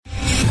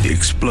The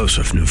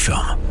explosive new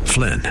film,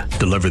 Flynn,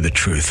 deliver the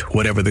truth,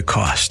 whatever the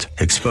cost,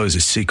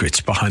 exposes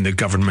secrets behind the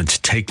government's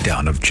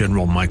takedown of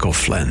General Michael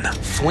Flynn.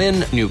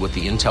 Flynn knew what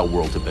the intel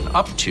world had been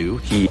up to.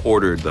 He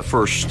ordered the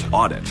first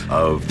audit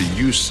of the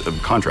use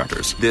of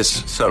contractors.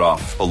 This set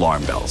off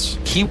alarm bells.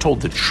 He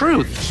told the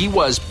truth. He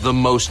was the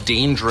most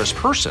dangerous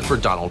person for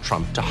Donald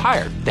Trump to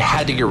hire. They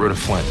had to get rid of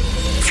Flynn.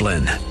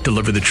 Flynn,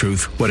 deliver the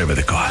truth, whatever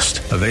the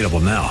cost. Available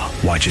now.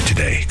 Watch it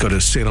today. Go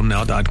to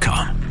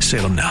salemnow.com.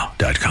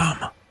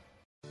 salemnow.com.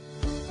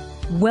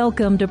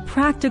 Welcome to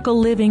Practical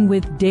Living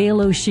with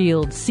Dale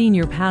O'Shields,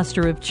 Senior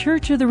Pastor of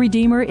Church of the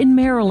Redeemer in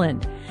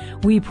Maryland.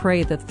 We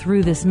pray that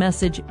through this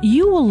message,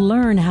 you will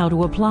learn how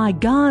to apply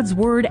God's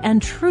Word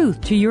and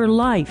truth to your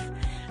life.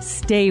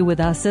 Stay with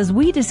us as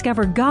we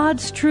discover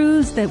God's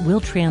truths that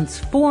will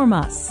transform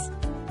us.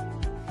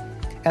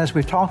 As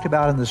we've talked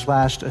about in these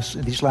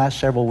last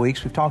several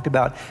weeks, we've talked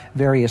about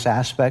various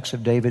aspects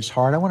of David's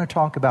heart. I want to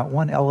talk about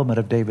one element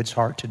of David's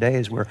heart today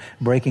as we're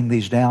breaking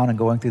these down and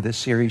going through this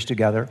series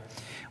together.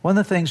 One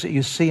of the things that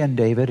you see in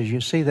David is you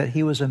see that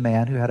he was a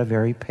man who had a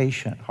very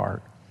patient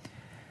heart.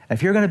 And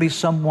if you're going to be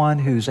someone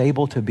who's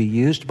able to be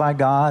used by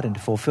God and to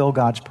fulfill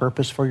God's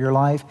purpose for your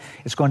life,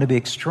 it's going to be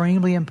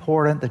extremely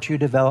important that you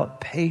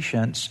develop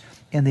patience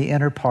in the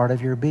inner part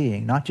of your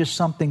being. Not just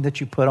something that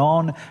you put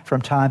on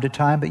from time to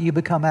time, but you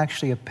become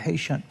actually a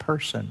patient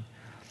person.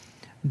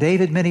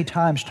 David many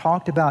times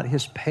talked about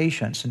his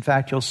patience. In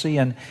fact, you'll see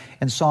in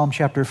Psalm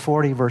chapter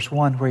 40, verse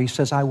 1, where he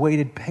says, I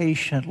waited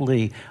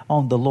patiently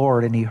on the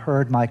Lord, and he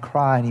heard my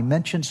cry. And he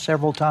mentions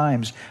several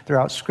times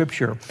throughout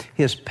Scripture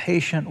his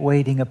patient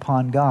waiting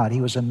upon God.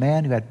 He was a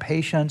man who had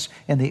patience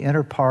in the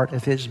inner part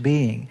of his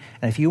being.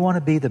 And if you want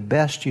to be the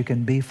best you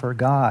can be for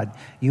God,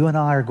 you and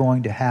I are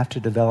going to have to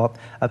develop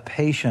a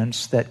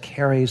patience that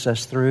carries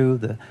us through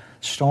the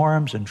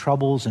storms and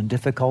troubles and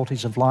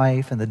difficulties of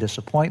life and the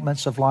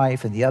disappointments of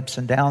life and the ups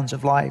and downs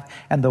of life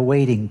and the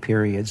waiting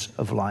periods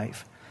of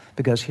life.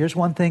 Because here's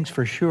one thing's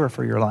for sure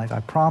for your life. I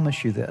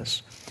promise you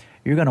this.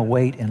 You're going to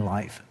wait in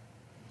life.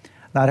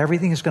 Not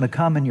everything is going to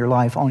come in your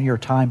life on your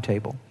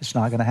timetable. It's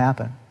not going to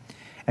happen.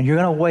 And you're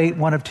going to wait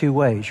one of two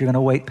ways. You're going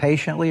to wait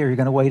patiently or you're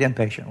going to wait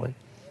impatiently.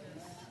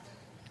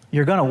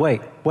 You're going to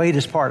wait. Wait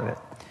is part of it.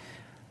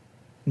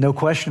 No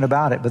question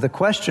about it. But the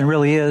question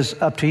really is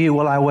up to you.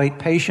 Will I wait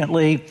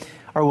patiently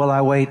or will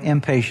I wait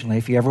impatiently?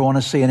 If you ever want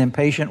to see an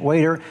impatient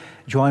waiter,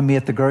 join me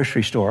at the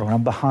grocery store when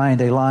I'm behind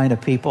a line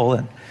of people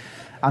and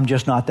I'm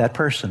just not that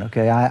person,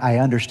 okay? I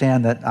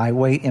understand that I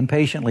wait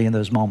impatiently in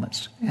those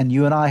moments. And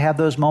you and I have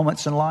those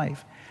moments in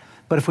life.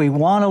 But if we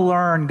want to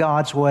learn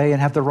God's way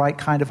and have the right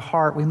kind of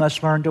heart, we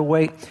must learn to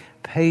wait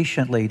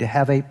patiently, to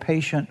have a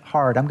patient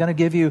heart. I'm going to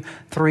give you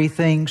 3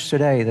 things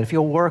today that if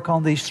you'll work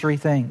on these 3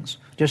 things,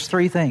 just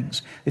 3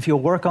 things. If you'll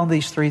work on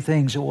these 3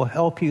 things, it will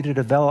help you to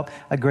develop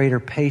a greater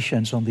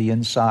patience on the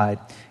inside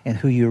in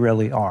who you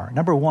really are.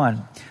 Number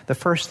 1, the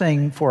first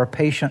thing for a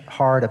patient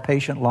heart, a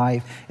patient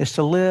life, is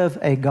to live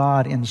a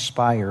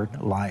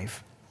God-inspired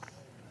life.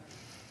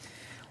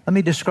 Let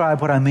me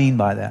describe what I mean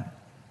by that.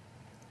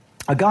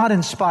 A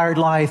God-inspired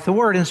life, the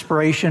word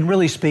inspiration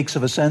really speaks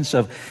of a sense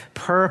of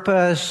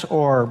purpose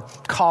or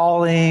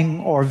calling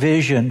or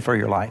vision for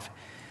your life.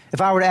 If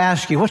I were to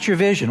ask you, what's your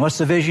vision? What's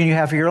the vision you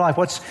have for your life?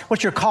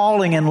 What's your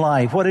calling in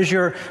life? What is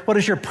your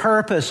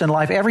purpose in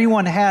life?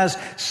 Everyone has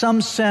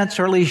some sense,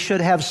 or at least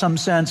should have some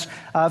sense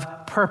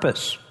of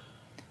purpose.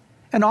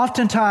 And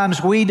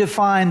oftentimes we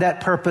define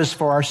that purpose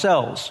for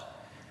ourselves.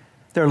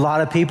 There are a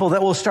lot of people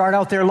that will start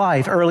out their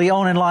life early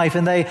on in life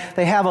and they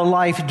have a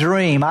life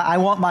dream. I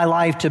want my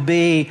life to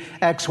be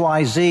X,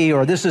 Y, Z,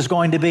 or this is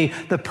going to be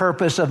the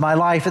purpose of my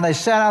life. And they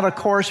set out a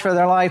course for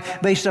their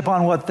life based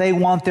upon what they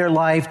want their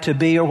life to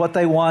be or what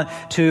they want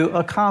to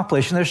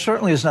accomplish. And there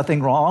certainly is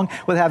nothing wrong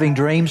with having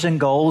dreams and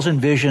goals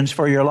and visions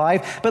for your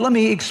life. But let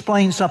me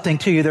explain something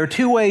to you. There are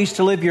 2 ways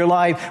to live your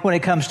life when it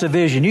comes to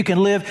vision. You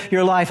can live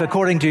your life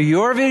according to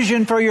your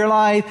vision for your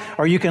life,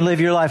 or you can live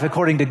your life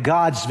according to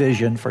God's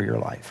vision for your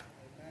life.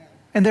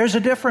 And there's a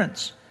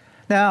difference.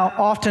 Now,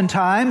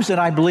 oftentimes, and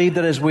I believe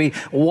that as we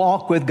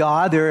walk with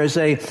God, there is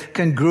a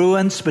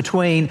congruence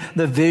between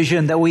the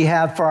vision that we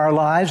have for our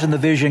lives and the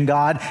vision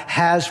God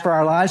has for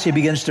our lives. He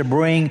begins to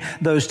bring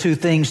those 2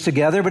 things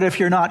together. But if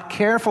you're not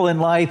careful in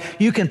life,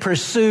 you can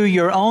pursue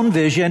your own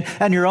vision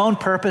and your own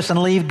purpose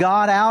and leave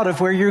God out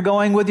of where you're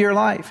going with your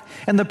life.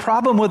 And the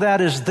problem with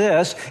that is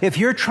this: if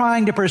you're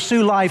trying to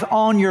pursue life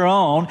on your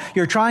own,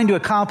 you're trying to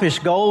accomplish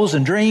goals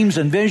and dreams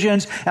and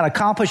visions and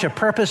accomplish a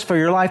purpose for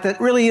your life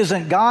that really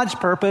isn't God's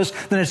purpose,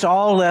 then it's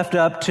all left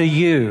up to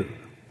you.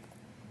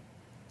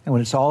 And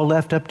when it's all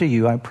left up to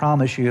you, I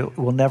promise you it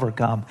will never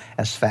come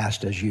as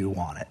fast as you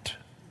want it.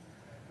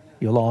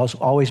 You'll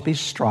always be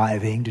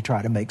striving to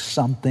try to make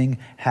something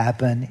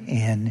happen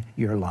in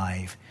your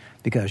life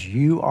because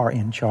you are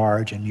in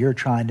charge and you're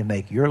trying to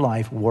make your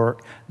life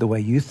work the way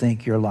you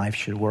think your life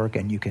should work,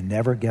 and you can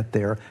never get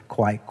there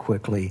quite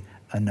quickly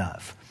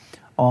enough.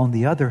 On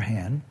the other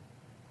hand,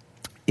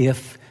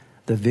 if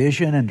The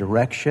vision and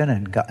direction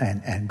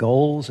and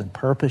goals and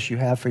purpose you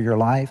have for your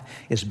life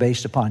is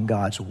based upon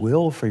God's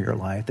will for your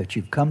life, that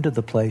you've come to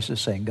the place of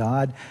saying,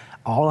 God,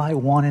 all I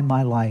want in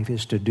my life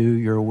is to do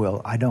your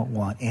will. I don't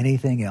want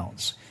anything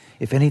else.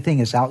 If anything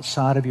is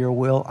outside of your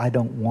will, I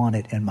don't want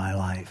it in my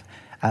life.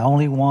 I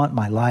only want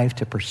my life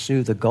to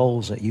pursue the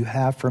goals that you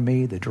have for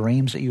me, the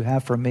dreams that you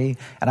have for me,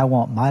 and I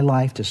want my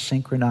life to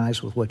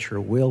synchronize with what your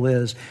will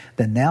is.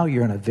 Then now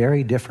you're in a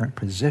very different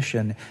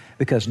position,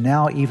 because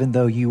now even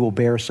though you will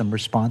bear some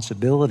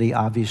responsibility,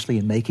 obviously,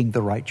 in making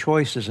the right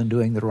choices and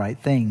doing the right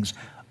things,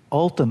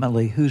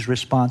 ultimately, whose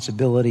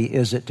responsibility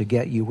is it to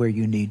get you where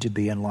you need to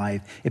be in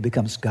life? It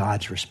becomes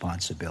God's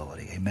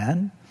responsibility.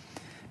 Amen?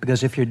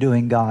 Because if you're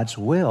doing God's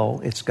will,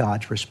 it's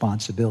God's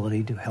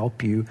responsibility to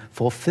help you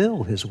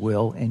fulfill His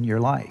will in your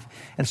life.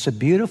 And it's a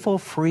beautiful,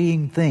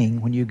 freeing thing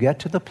when you get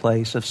to the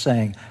place of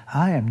saying,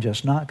 I am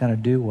just not going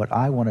to do what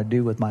I want to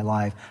do with my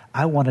life.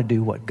 I want to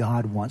do what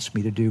God wants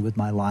me to do with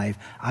my life.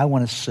 I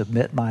want to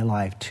submit my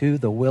life to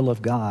the will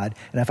of God.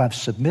 And if I've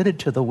submitted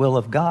to the will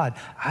of God,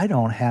 I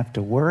don't have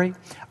to worry.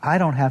 I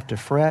don't have to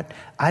fret.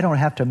 I don't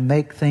have to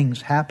make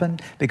things happen,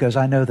 because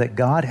I know that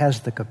God has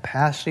the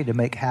capacity to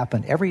make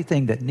happen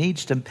everything that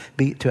needs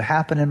to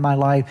happen in my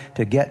life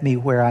to get me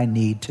where I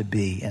need to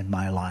be in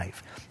my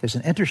life. There's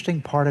an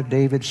interesting part of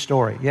David's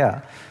story.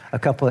 Yeah, I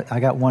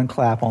got one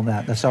clap on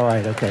that. That's all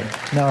right. Okay.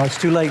 No, it's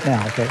too late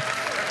now. Okay.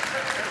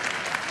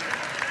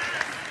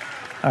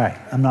 All right.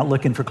 I'm not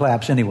looking for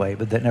claps anyway,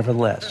 but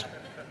nevertheless.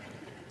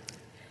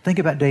 Think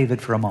about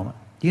David for a moment.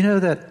 You know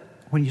that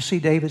when you see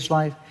David's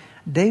life,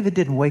 David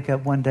didn't wake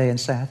up one day and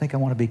say, I think I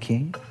want to be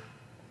king.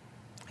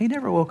 He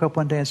never woke up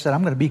one day and said,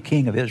 I'm going to be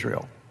king of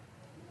Israel.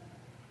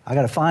 I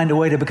got to find a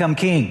way to become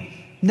king.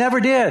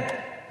 Never did.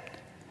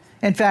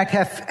 In fact,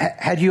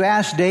 had you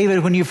asked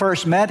David when you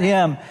first met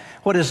him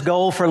what his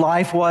goal for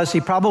life was,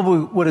 he probably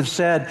would have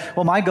said,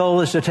 well, my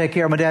goal is to take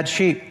care of my dad's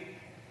sheep.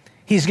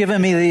 He's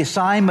given me the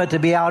assignment to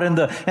be out in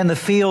the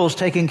fields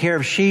taking care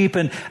of sheep,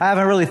 and I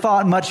haven't really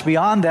thought much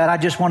beyond that. I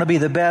just want to be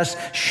the best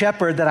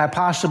shepherd that I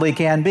possibly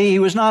can be. He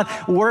was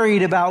not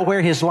worried about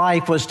where his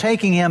life was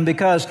taking him,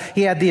 because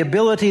he had the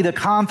ability, the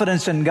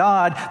confidence in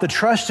God, the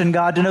trust in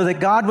God to know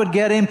that God would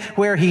get him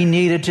where he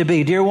needed to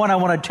be. Dear one, I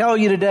want to tell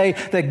you today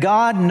that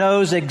God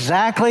knows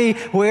exactly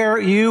where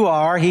you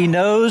are. He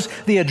knows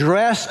the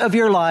address of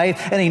your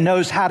life, and He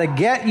knows how to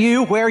get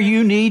you where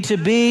you need to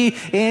be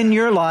in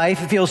your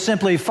life if you'll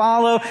simply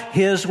follow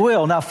His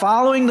will. Now,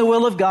 following the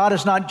will of God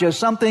is not just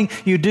something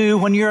you do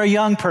when you're a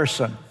young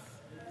person.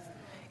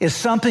 It's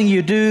something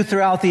you do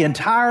throughout the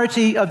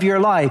entirety of your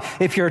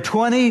life. If you're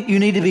 20, you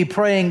need to be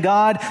praying,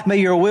 God, may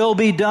your will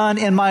be done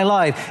in my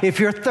life. If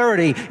you're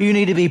 30, you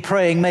need to be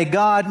praying,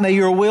 may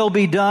your will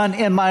be done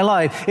in my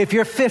life. If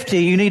you're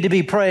 50, you need to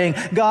be praying,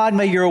 God,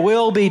 may your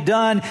will be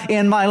done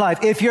in my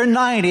life. If you're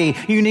 90,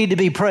 you need to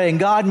be praying,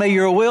 God, may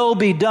your will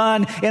be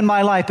done in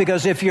my life.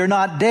 Because if you're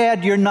not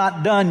dead, you're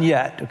not done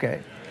yet,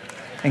 okay?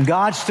 And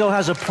God still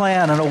has a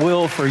plan and a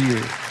will for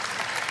you.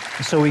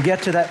 And so we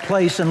get to that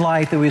place in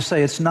life that we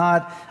say, it's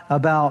not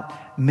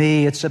about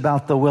me, it's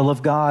about the will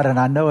of God. And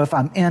I know if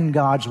I'm in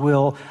God's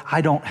will,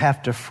 I don't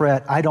have to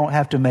fret. I don't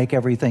have to make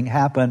everything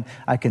happen.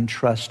 I can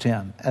trust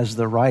Him. As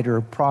the writer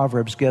of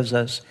Proverbs gives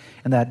us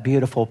in that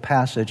beautiful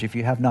passage, if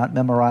you have not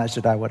memorized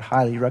it, I would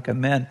highly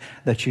recommend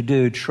that you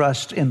do.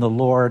 Trust in the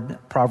Lord.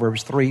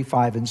 Proverbs 3,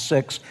 5, and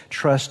 6.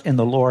 Trust in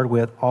the Lord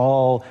with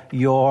all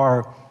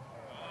your...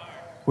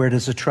 Where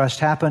does the trust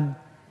happen?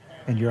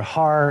 In your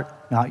heart,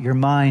 not your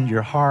mind,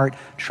 your heart.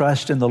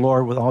 Trust in the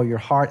Lord with all your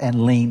heart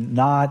and lean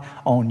not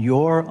on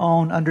your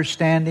own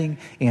understanding.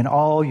 In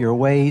all your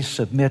ways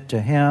submit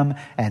to Him,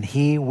 and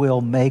He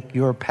will make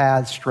your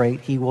paths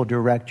straight. He will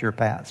direct your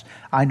paths.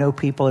 I know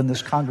people in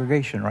this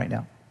congregation right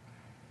now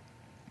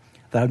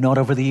that I've known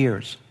over the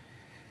years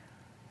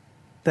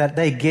that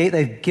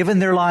they've given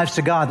their lives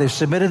to God. They've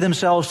submitted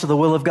themselves to the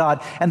will of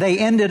God, and they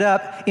ended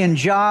up in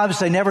jobs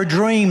they never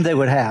dreamed they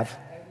would have.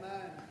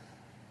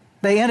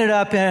 They ended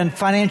up in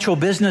financial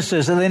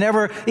businesses that they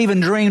never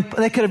even dreamed.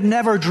 They could have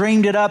never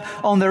dreamed it up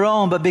on their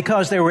own, but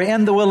because they were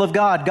in the will of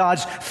God,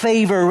 God's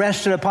favor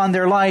rested upon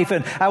their life.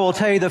 And I will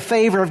tell you, the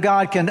favor of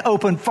God can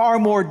open far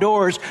more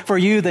doors for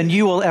you than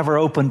you will ever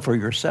open for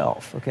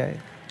yourself, okay?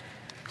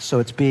 So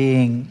it's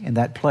being in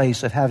that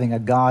place of having a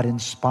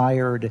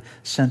God-inspired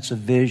sense of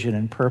vision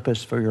and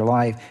purpose for your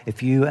life.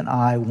 If you and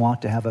I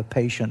want to have a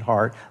patient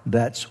heart,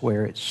 that's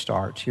where it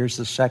starts. Here's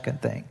the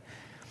second thing.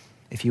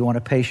 If you want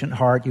a patient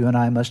heart, you and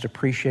I must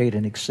appreciate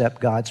and accept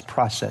God's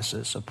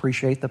processes.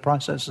 Appreciate the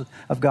processes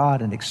of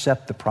God and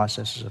accept the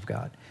processes of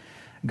God.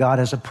 God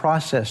has a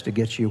process to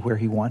get you where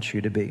He wants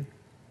you to be.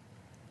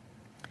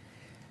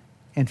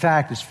 In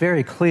fact, it's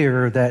very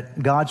clear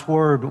that God's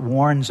Word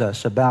warns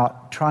us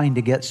about trying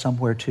to get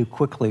somewhere too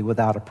quickly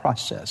without a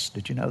process.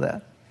 Did you know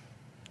that?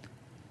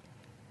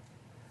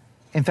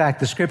 In fact,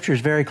 the Scripture is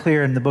very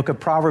clear in the book of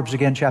Proverbs,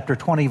 again, chapter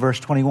 20, verse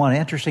 21. An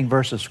interesting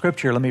verse of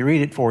Scripture. Let me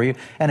read it for you.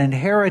 An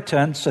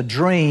inheritance, a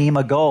dream,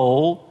 a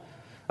goal,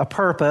 a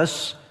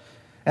purpose,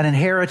 an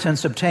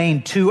inheritance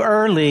obtained too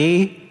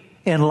early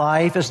in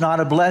life is not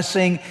a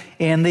blessing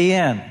in the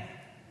end.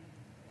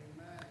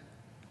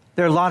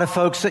 There are a lot of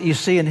folks that you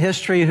see in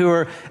history who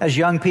are, as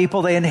young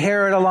people, they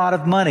inherit a lot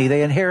of money.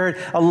 They inherit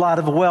a lot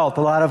of wealth,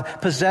 a lot of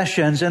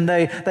possessions, and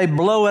they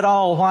blow it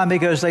all. Why?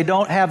 Because they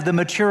don't have the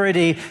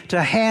maturity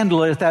to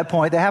handle it at that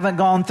point. They haven't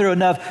gone through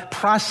enough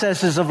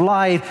processes of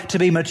life to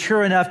be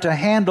mature enough to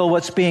handle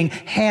what's being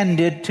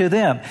handed to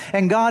them.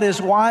 And God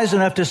is wise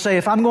enough to say,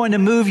 if I'm going to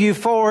move you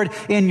forward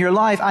in your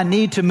life, I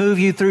need to move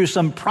you through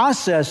some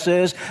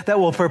processes that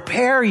will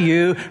prepare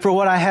you for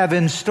what I have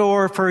in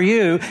store for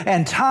you.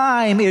 And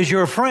time is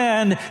your friend.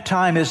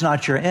 Time is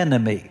not your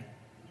enemy.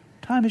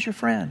 Time is your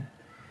friend.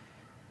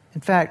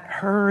 In fact,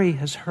 hurry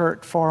has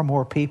hurt far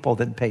more people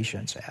than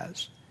patience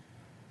has.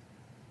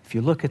 If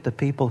you look at the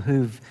people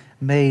who've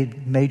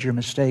made major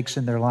mistakes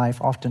in their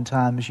life,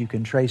 oftentimes you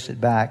can trace it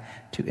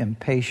back to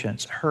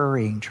impatience,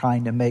 hurrying,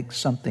 trying to make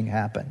something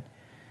happen.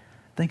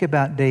 Think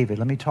about David.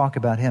 Let me talk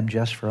about him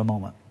just for a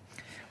moment.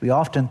 We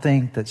often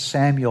think that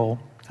Samuel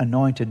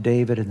anointed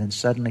David and then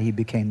suddenly he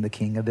became the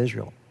king of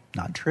Israel.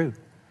 Not true.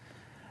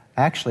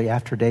 Actually,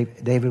 after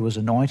David was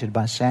anointed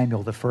by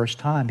Samuel the first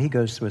time, he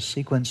goes through a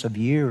sequence of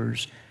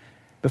years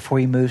before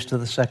he moves to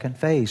the second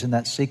phase. In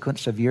that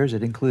sequence of years,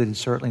 it included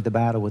certainly the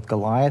battle with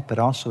Goliath, but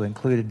also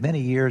included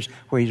many years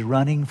where he's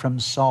running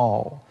from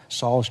Saul.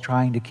 Saul's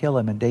trying to kill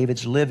him, and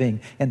David's living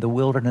in the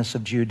wilderness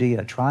of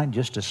Judea, trying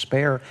just to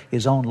spare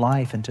his own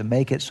life and to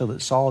make it so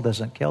that Saul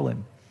doesn't kill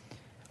him.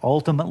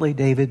 Ultimately,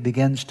 David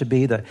begins to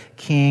be the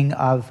king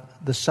of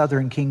the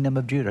southern kingdom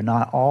of Judah.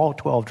 Not all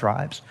 12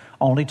 tribes,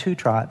 only 2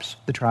 tribes,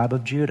 the tribe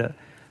of Judah.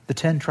 The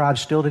 10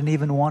 tribes still didn't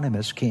even want him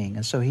as king,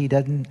 and so he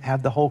doesn't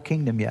have the whole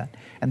kingdom yet.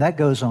 And that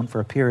goes on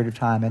for a period of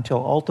time until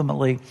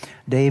ultimately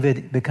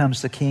David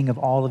becomes the king of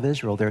all of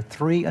Israel. There are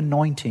 3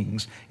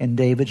 anointings in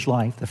David's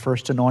life. The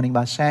first anointing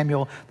by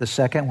Samuel, the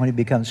second when he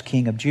becomes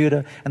king of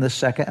Judah, and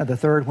the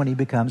third when he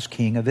becomes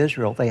king of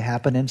Israel. They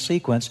happen in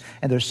sequence,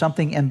 and there's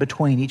something in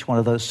between each one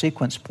of those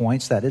sequence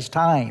points that is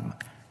time.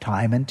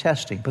 Time and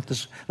testing. Put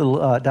this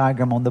little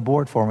diagram on the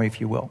board for me, if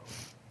you will.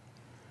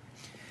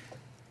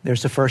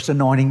 There's the first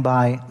anointing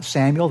by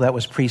Samuel that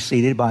was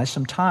preceded by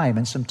some time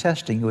and some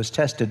testing. He was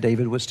tested.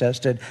 David was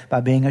tested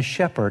by being a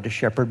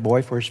shepherd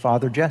boy for his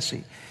father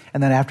Jesse.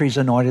 And then after he's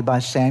anointed by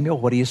Samuel,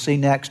 what do you see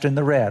next in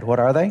the red? What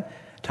are they?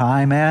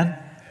 Time and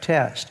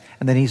test.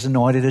 And then he's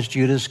anointed as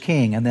Judah's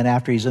king. And then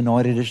after he's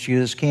anointed as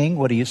Judah's king,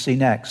 what do you see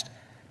next?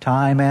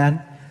 Time and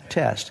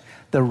test.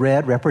 The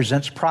red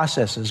represents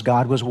processes.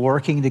 God was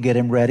working to get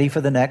him ready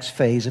for the next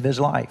phase of his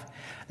life.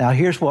 Now,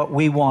 here's what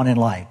we want in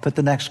life. Put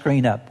the next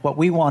screen up. What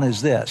we want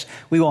is this.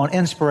 We want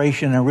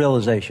inspiration and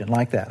realization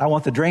like that. I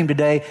want the dream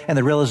today and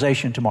the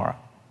realization tomorrow.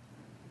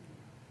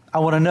 I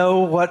want to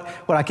know what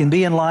I can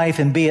be in life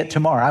and be it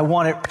tomorrow. I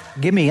want it,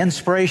 give me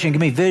inspiration, give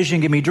me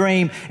vision, give me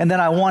dream, and then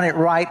I want it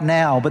right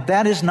now. But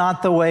that is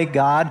not the way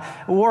God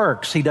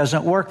works. He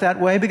doesn't work that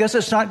way because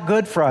it's not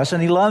good for us,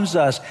 and He loves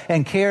us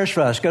and cares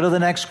for us. Go to the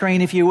next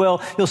screen, if you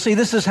will. You'll see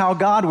this is how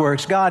God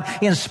works. God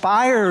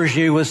inspires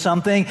you with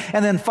something,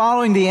 and then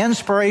following the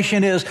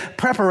inspiration is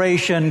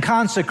preparation,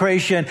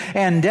 consecration,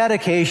 and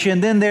dedication.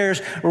 Then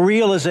there's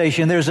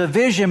realization. There's a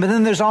vision, but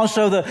then there's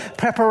also the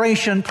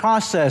preparation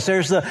process.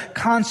 There's the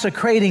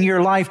consecrating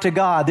your life to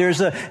God. There's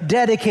a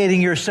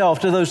dedicating yourself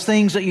to those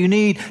things that you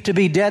need to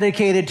be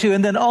dedicated to.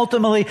 And then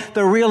ultimately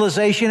the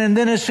realization. And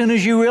then as soon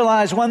as you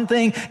realize one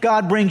thing,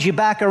 God brings you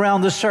back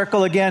around the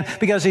circle again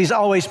because He's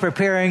always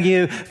preparing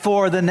you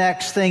for the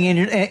next thing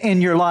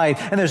in your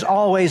life. And there's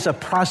always a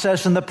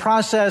process, and the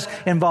process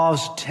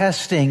involves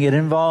testing. It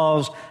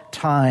involves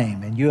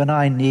time. And you and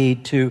I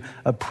need to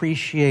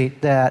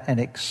appreciate that and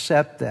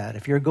accept that.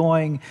 If you're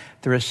going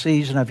through a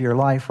season of your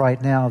life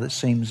right now that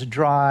seems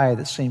dry,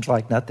 that seems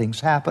like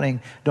nothing's happening,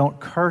 don't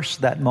curse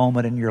that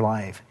moment in your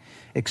life.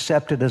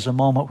 Accept it as a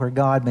moment where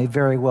God may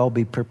very well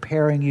be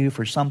preparing you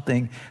for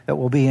something that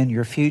will be in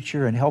your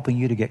future and helping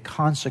you to get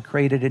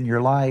consecrated in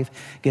your life,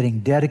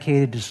 getting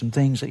dedicated to some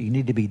things that you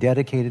need to be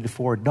dedicated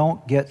for.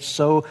 Don't get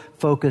so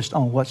focused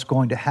on what's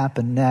going to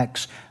happen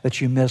next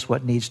that you miss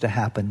what needs to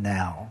happen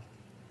now.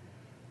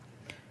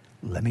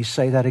 Let me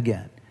say that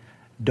again.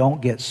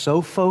 Don't get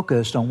so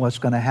focused on what's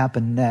going to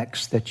happen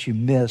next that you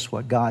miss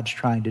what God's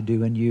trying to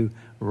do in you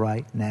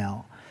right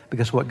now.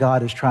 Because what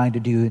God is trying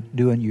to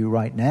do in you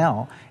right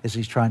now is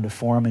He's trying to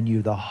form in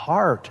you the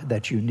heart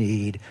that you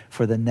need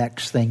for the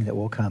next thing that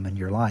will come in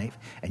your life.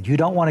 And you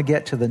don't want to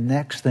get to the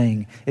next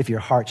thing if your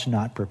heart's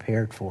not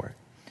prepared for it.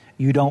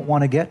 You don't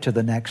want to get to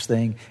the next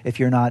thing if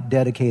you're not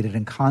dedicated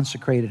and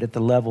consecrated at the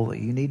level that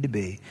you need to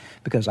be.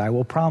 Because I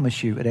will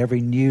promise you, at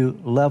every new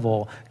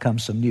level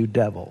comes some new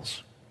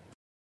devils.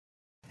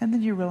 And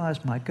then you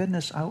realize, my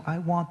goodness, I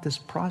want this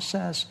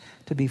process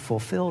to be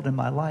fulfilled in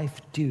my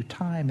life due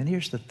time. And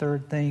here's the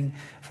third thing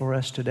for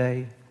us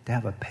today, to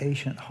have a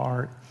patient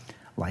heart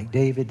like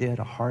David did,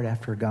 a heart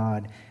after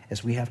God,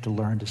 as we have to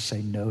learn to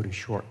say no to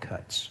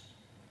shortcuts.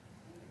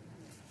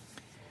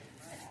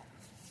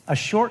 A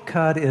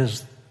shortcut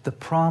is the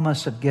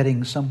promise of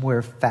getting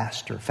somewhere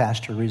faster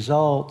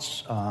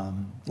results,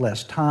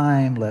 less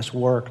time, less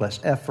work, less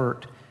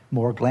effort,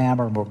 more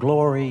glamour, more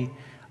glory.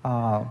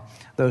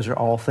 Those are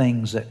all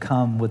things that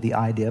come with the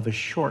idea of a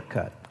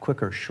shortcut,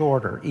 quicker,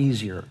 shorter,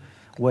 easier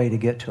way to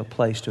get to a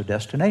place, to a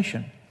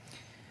destination.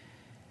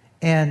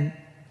 And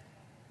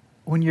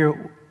when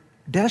you're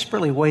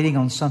desperately waiting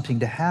on something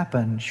to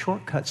happen,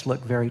 shortcuts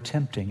look very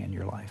tempting in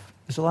your life.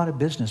 There's a lot of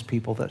business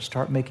people that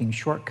start making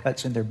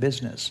shortcuts in their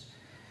business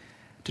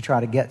to try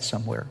to get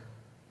somewhere.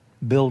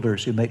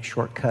 Builders who make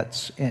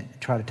shortcuts and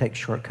try to take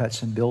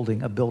shortcuts in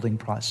building a building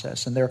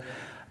process. And there are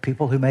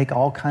people who make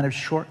all kind of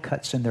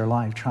shortcuts in their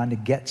life trying to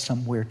get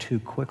somewhere too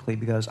quickly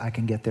because I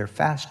can get there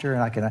faster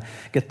and I can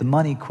get the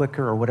money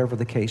quicker or whatever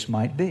the case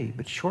might be.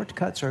 But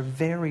shortcuts are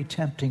very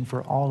tempting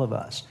for all of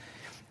us.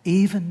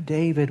 Even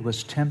David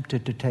was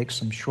tempted to take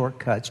some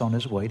shortcuts on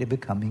his way to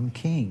becoming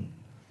king.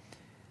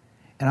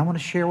 And I want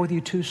to share with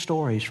you two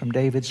stories from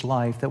David's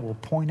life that will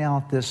point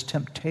out this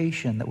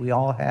temptation that we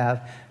all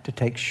have to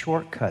take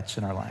shortcuts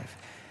in our life.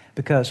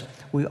 Because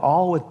we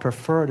all would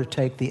prefer to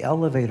take the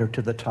elevator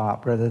to the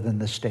top rather than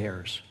the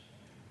stairs.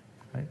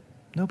 Right?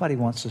 Nobody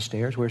wants the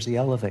stairs. Where's the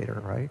elevator,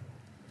 right?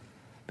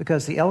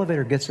 Because the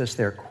elevator gets us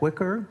there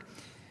quicker.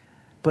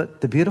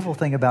 But the beautiful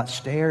thing about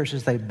stairs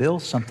is they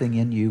build something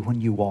in you when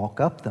you walk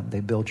up them.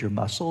 They build your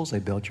muscles. They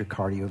build your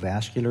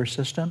cardiovascular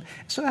system.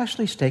 So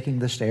actually taking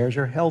the stairs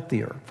are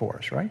healthier for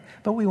us, right?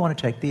 But we want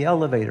to take the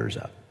elevators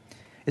up.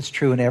 It's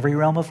true in every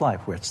realm of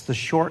life where it's the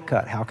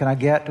shortcut. How can I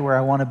get to where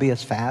I want to be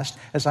as fast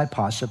as I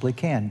possibly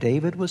can?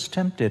 David was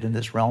tempted in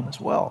this realm as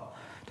well.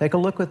 Take a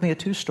look with me at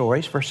two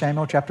stories. 1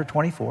 Samuel chapter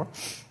 24.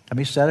 Let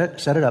me set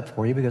it up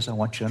for you because I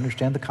want you to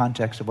understand the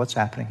context of what's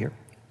happening here.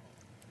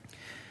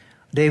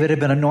 David had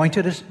been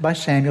anointed by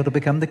Samuel to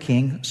become the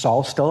king.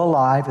 Saul's still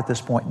alive at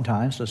this point in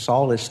time, so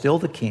Saul is still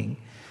the king.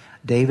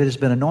 David has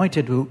been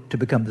anointed to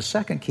become the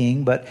second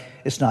king, but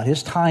it's not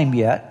his time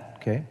yet,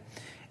 okay?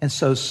 And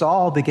so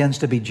Saul begins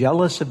to be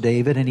jealous of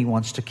David, and he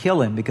wants to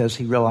kill him because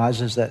he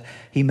realizes that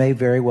he may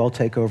very well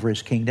take over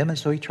his kingdom, and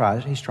so he's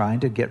trying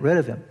to get rid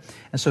of him.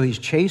 And so he's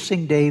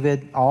chasing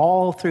David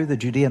all through the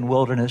Judean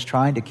wilderness,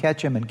 trying to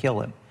catch him and kill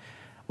him.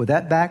 With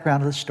that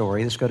background of the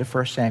story, let's go to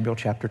 1 Samuel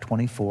chapter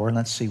 24, and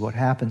let's see what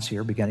happens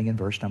here, beginning in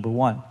verse number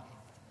 1.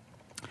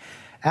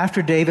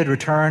 After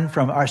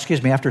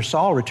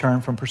Saul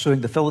returned from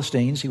pursuing the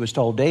Philistines, he was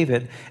told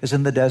David is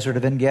in the desert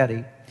of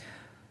En-Gedi.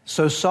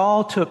 So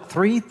Saul took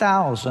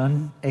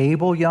 3,000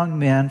 able young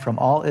men from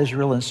all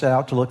Israel and set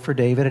out to look for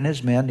David and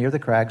his men near the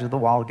crags of the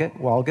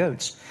wild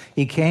goats.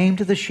 He came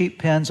to the sheep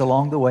pens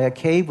along the way. A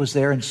cave was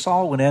there, and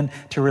Saul went in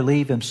to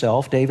relieve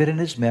himself. David and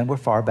his men were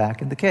far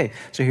back in the cave.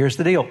 So here's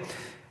the deal.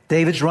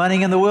 David's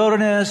running in the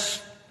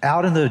wilderness,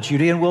 out in the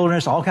Judean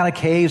wilderness, all kind of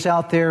caves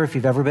out there. If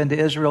you've ever been to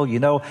Israel, you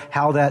know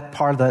how that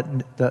part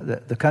of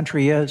the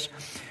country is.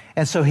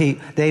 And so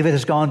David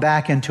has gone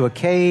back into a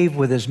cave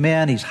with his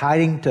men. He's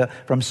hiding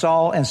from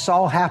Saul, and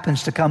Saul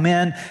happens to come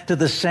in to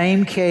the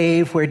same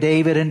cave where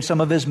David and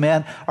some of his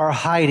men are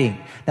hiding.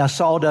 Now,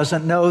 Saul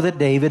doesn't know that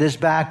David is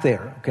back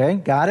there. Okay,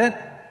 got it?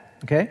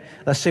 Okay,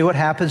 let's see what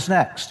happens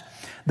next.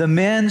 The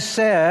men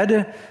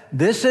said,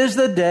 "This is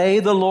the day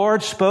the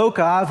Lord spoke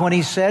of when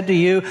he said to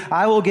you,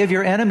 I will give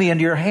your enemy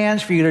into your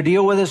hands for you to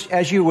deal with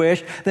as you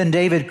wish." Then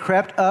David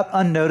crept up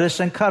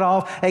unnoticed and cut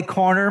off a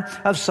corner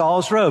of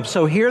Saul's robe.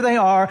 So here they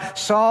are.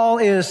 Saul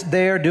is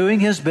there doing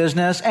his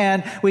business,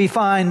 and we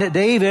find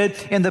David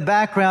in the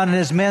background, and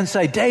his men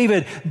say,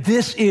 "David,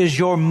 this is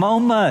your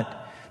moment.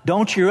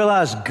 Don't you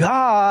realize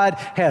God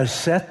has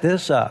set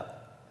this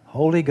up?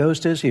 Holy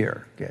Ghost is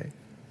here." Okay.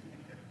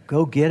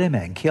 Go get him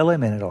and kill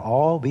him, and it'll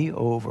all be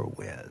over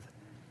with.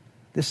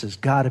 This has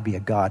got to be a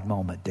God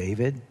moment,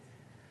 David.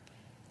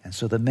 And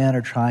so the men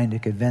are trying to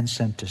convince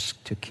him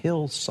to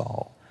kill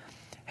Saul.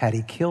 Had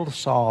he killed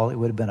Saul, it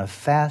would have been a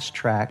fast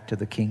track to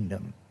the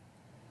kingdom.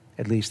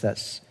 At least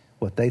that's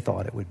what they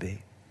thought it would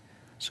be.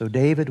 So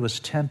David was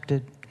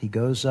tempted. He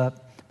goes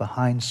up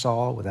behind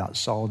Saul without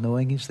Saul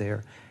knowing he's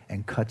there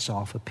and cuts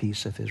off a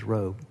piece of his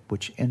robe,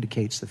 which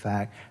indicates the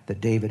fact that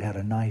David had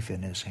a knife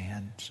in his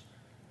hands.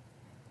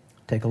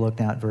 Take a look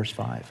now at verse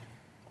 5.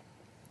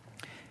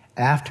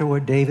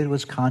 Afterward, David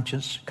was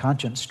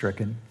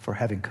conscience-stricken for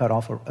having cut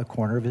off a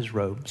corner of his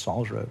robe,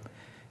 Saul's robe.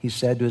 He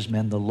said to his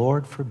men, "The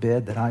Lord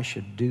forbid that I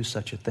should do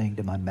such a thing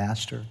to my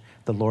master,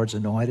 the Lord's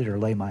anointed, or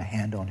lay my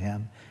hand on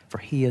him, for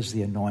he is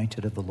the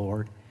anointed of the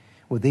Lord."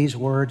 With these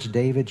words,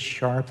 David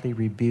sharply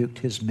rebuked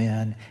his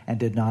men and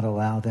did not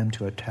allow them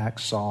to attack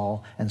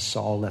Saul, and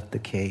Saul left the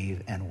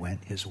cave and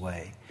went his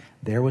way.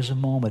 There was a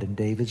moment in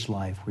David's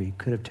life where he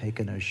could have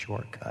taken a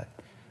shortcut.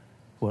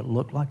 What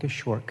looked like a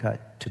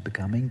shortcut to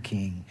becoming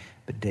king,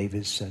 but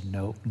David said,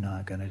 "Nope,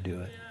 not going to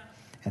do it."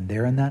 And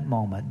there in that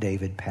moment,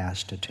 David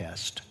passed a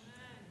test.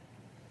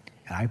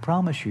 And I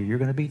promise you, you're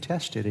going to be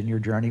tested in your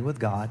journey with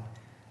God.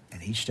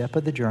 And each step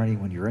of the journey,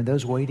 when you're in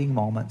those waiting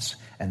moments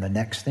and the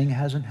next thing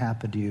hasn't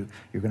happened to you,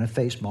 you're going to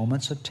face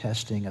moments of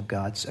testing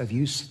of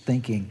you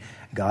thinking,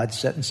 God's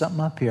setting something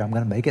up here. I'm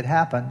going to make it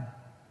happen.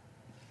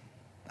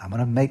 I'm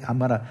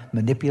going to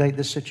manipulate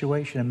this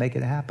situation and make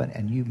it happen.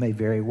 And you may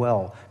very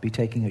well be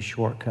taking a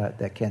shortcut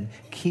that can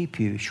keep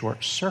you,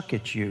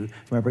 short-circuit you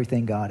from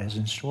everything God has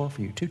in store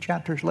for you. 2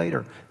 chapters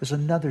later, there's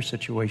another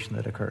situation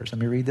that occurs. Let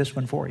me read this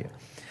one for you.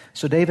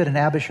 So David and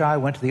Abishai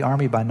went to the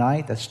army by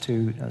night, that's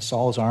to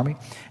Saul's army,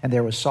 and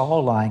there was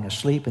Saul lying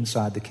asleep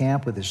inside the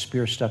camp with his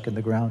spear stuck in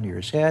the ground near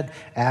his head.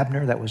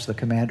 Abner, that was the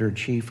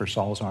commander-in-chief for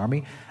Saul's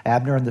army,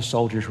 Abner and the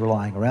soldiers were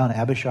lying around.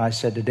 Abishai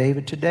said to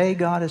David, "Today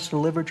God has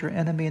delivered your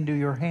enemy into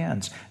your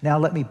hands. Now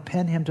let me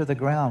pin him to the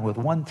ground. With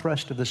one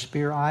thrust of the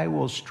spear, I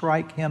will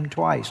strike him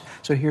twice."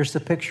 So here's the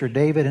picture.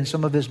 David and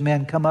some of his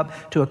men come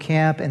up to a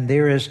camp, and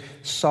there is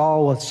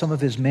Saul with some of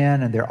his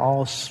men, and they're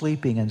all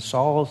sleeping, and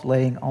Saul's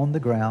laying on the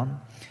ground.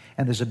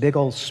 And there's a big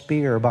old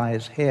spear by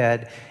his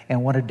head.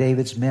 And one of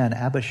David's men,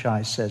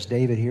 Abishai, says,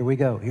 "David, here we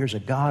go. Here's a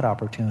God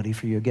opportunity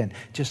for you again.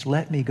 Just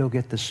let me go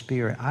get the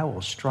spear, and I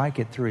will strike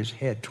it through his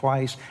head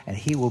twice, and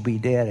he will be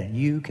dead, and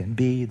you can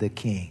be the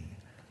king."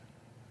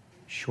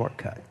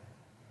 Shortcut.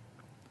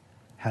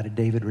 How did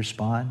David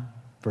respond?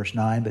 Verse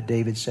 9, but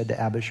David said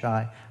to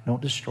Abishai,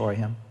 "Don't destroy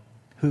him.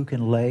 Who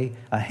can lay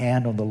a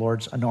hand on the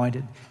Lord's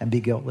anointed and be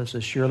guiltless?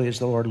 As surely as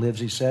the Lord lives,"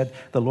 he said,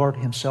 "the Lord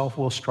himself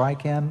will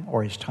strike him,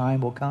 or his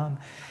time will come,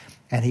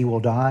 and he will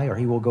die, or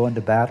he will go into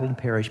battle and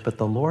perish. But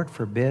the Lord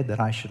forbid that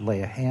I should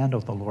lay a hand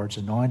on the Lord's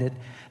anointed.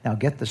 Now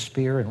get the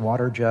spear and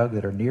water jug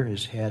that are near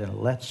his head, and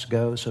let's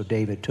go." So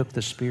David took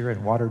the spear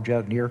and water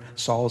jug near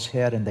Saul's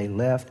head, and they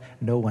left.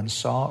 No one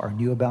saw or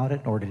knew about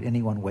it, nor did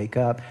anyone wake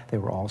up. They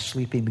were all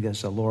sleeping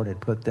because the Lord had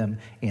put them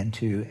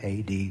into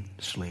a deep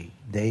sleep.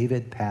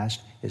 David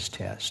passed his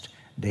test.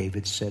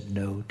 David said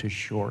no to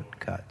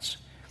shortcuts.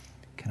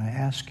 Can I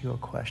ask you a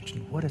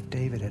question? What if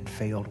David had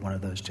failed one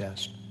of those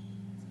tests?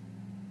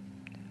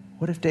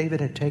 What if David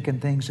had taken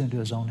things into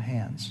his own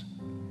hands?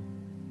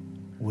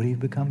 Would he have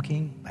become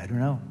king? I don't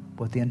know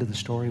what the end of the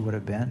story would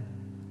have been,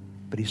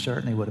 but he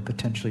certainly would have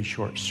potentially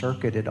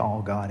short-circuited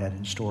all God had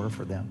in store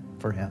for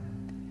him.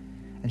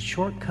 And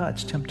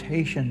shortcuts,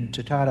 temptation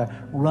to try to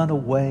run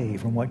away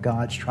from what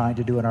God's trying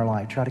to do in our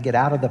life, try to get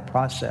out of the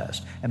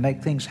process and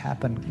make things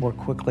happen more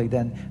quickly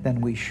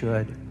than we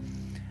should.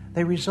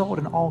 They result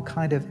in all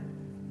kind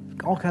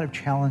of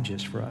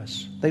challenges for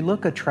us. They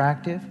look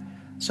attractive.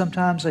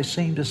 Sometimes they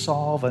seem to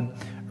solve an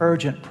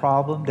urgent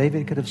problem.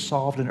 David could have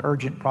solved an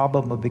urgent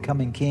problem of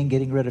becoming king,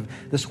 getting rid of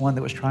this one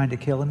that was trying to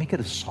kill him. He could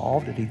have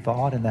solved it, he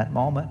thought, in that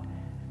moment.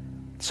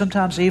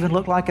 Sometimes they even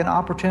look like an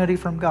opportunity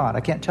from God. I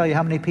can't tell you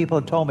how many people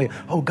have told me,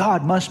 "Oh,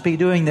 God must be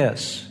doing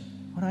this."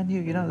 When I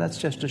knew, that's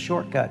just a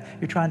shortcut.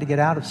 You're trying to get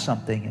out of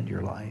something in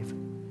your life.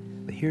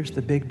 But here's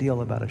the big deal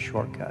about a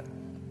shortcut.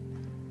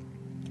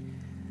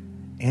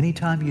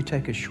 Anytime you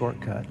take a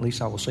shortcut, at least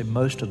I will say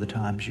most of the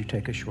times you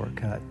take a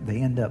shortcut,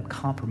 they end up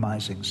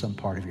compromising some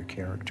part of your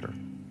character.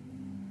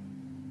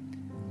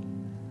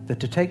 That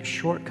to take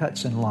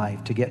shortcuts in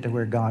life to get to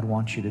where God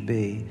wants you to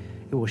be,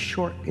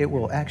 it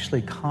will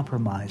actually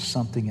compromise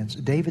something.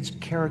 David's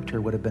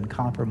character would have been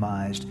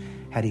compromised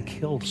had he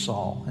killed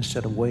Saul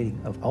instead of waiting.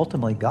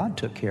 Ultimately, God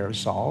took care of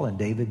Saul, and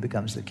David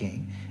becomes the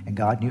king. And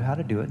God knew how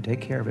to do it and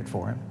take care of it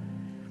for him.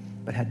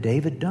 But had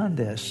David done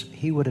this,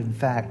 he would have, in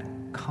fact,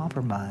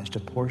 compromised a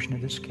portion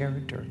of his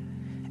character.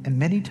 And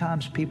many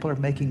times people are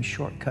making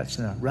shortcuts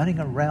and running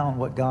around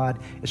what God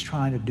is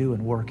trying to do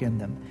and work in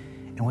them.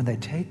 And when they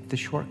take the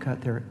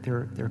shortcut,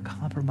 they're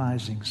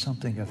compromising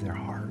something of their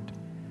heart.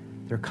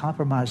 They're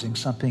compromising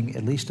something,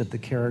 at least of the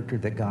character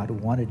that God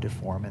wanted to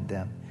form in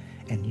them.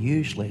 And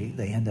usually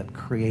they end up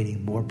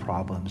creating more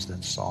problems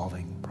than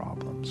solving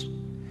problems.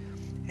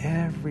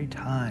 Every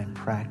time,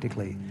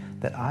 practically,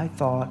 that I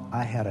thought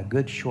I had a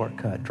good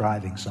shortcut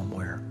driving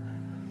somewhere,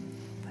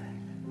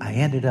 I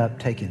ended up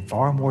taking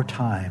far more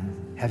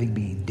time having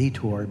been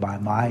detoured by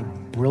my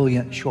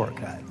brilliant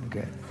shortcut,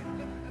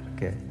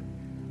 okay,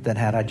 than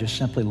had I just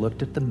simply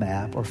looked at the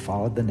map or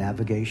followed the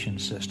navigation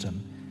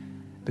system,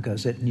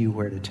 because it knew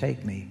where to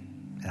take me.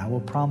 And I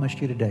will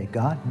promise you today,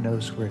 God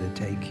knows where to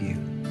take you.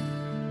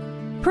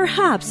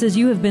 Perhaps as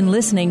you have been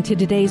listening to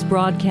today's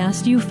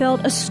broadcast, you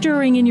felt a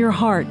stirring in your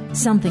heart,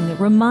 something that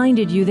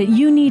reminded you that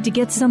you need to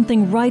get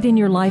something right in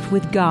your life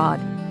with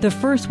God. The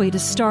first way to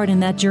start in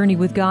that journey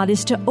with God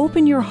is to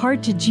open your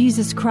heart to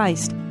Jesus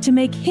Christ, to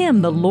make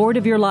Him the Lord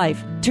of your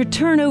life, to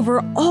turn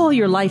over all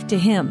your life to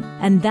Him.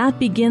 And that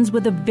begins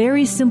with a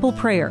very simple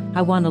prayer.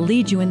 I want to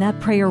lead you in that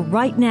prayer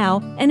right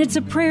now, and it's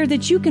a prayer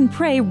that you can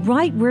pray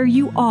right where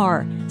you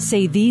are.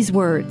 Say these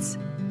words: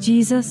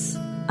 Jesus,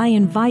 I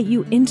invite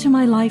you into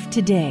my life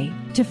today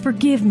to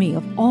forgive me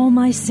of all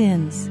my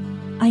sins.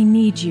 I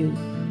need you.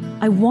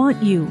 I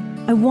want you.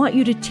 I want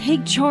you to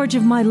take charge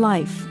of my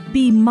life.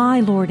 Be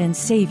my Lord and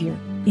Savior,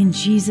 in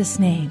Jesus'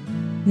 name.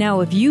 Now,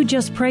 if you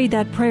just prayed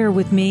that prayer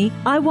with me,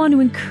 I want to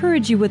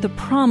encourage you with a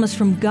promise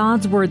from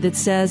God's Word that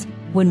says,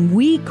 when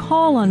we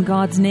call on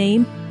God's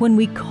name, when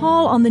we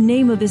call on the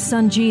name of His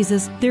Son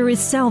Jesus, there is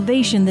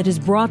salvation that is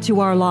brought to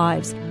our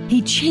lives.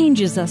 He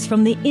changes us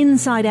from the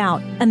inside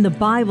out. And the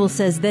Bible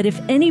says that if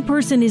any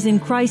person is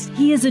in Christ,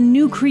 he is a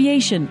new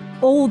creation.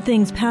 Old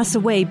things pass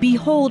away.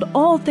 Behold,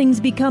 all things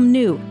become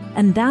new.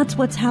 And that's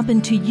what's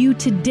happened to you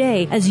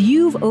today as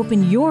you've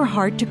opened your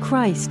heart to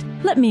Christ.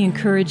 Let me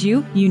encourage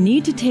you, you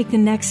need to take the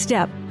next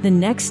step. The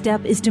next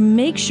step is to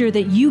make sure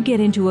that you get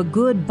into a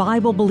good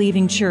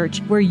Bible-believing church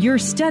where you're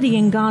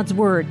studying God's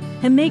Word.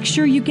 And make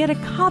sure you get a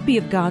copy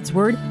of God's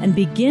Word and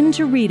begin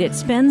to read it.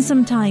 Spend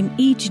some time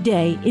each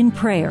day in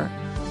prayer.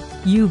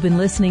 You've been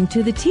listening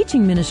to the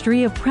teaching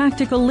ministry of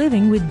Practical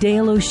Living with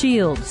Dale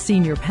O'Shield,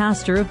 Senior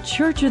Pastor of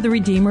Church of the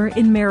Redeemer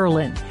in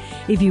Maryland.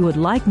 If you would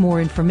like more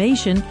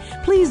information,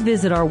 please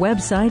visit our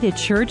website at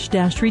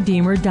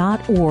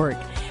church-redeemer.org.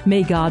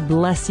 May God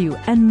bless you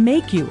and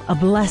make you a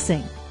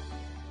blessing.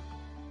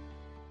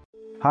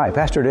 Hi,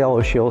 Pastor Dale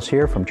O'Shields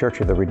here from Church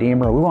of the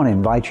Redeemer. We want to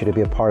invite you to be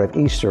a part of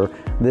Easter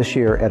this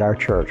year at our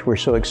church. We're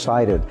so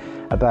excited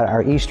about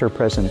our Easter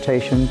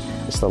presentation.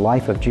 It's the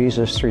life of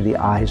Jesus through the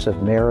eyes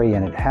of Mary,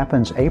 and it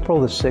happens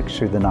April the 6th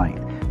through the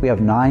 9th. We have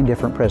 9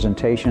 different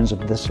presentations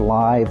of this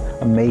live,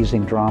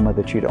 amazing drama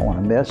that you don't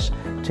want to miss.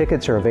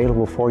 Tickets are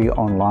available for you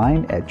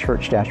online at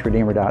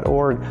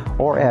church-redeemer.org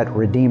or at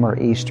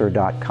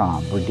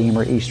redeemereaster.com.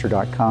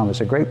 Redeemereaster.com is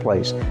a great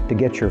place to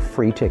get your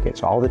free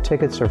tickets. All the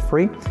tickets are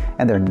free,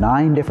 and there are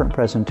 9 different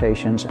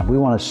presentations, and we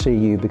want to see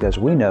you because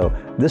we know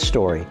this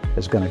story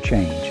is going to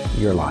change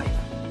your life.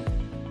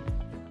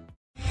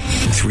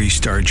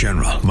 3-star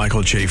General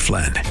Michael J.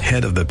 Flynn,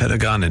 head of the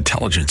Pentagon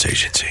Intelligence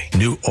Agency,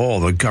 knew all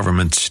the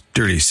government's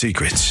dirty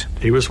secrets.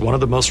 He was one of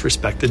the most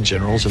respected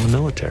generals in the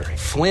military.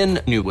 Flynn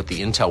knew what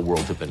the intel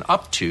world had been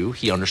up to.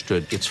 He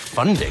understood its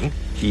funding.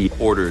 He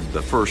ordered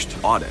the first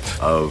audit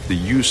of the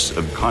use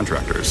of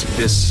contractors.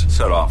 This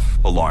set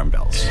off alarm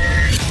bells.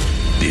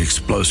 The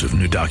explosive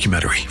new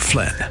documentary,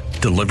 Flynn,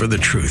 Deliver the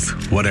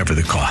Truth, Whatever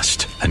the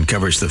Cost,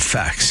 uncovers the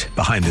facts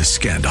behind this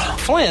scandal.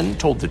 Flynn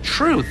told the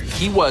truth.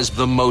 He was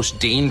the most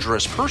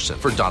dangerous person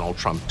for Donald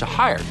Trump to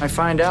hire. I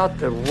find out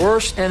the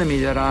worst enemy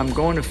that I'm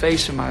going to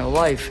face in my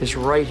life is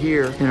right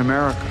here in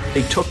America.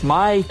 They took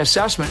my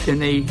assessment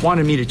and they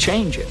wanted me to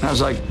change it. And I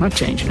was like, I'm not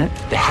changing it.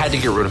 They had to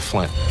get rid of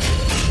Flynn.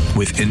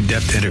 With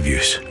in-depth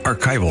interviews,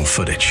 archival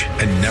footage,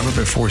 and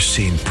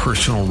never-before-seen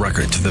personal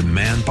records of the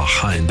man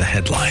behind the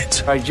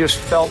headlines. I just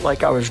felt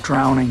like I was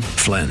drowning.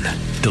 Flynn,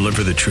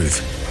 Deliver the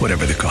Truth,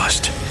 Whatever the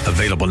Cost.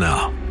 Available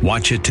now.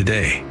 Watch it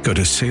today. Go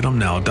to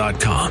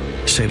salemnow.com.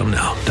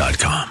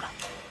 salemnow.com.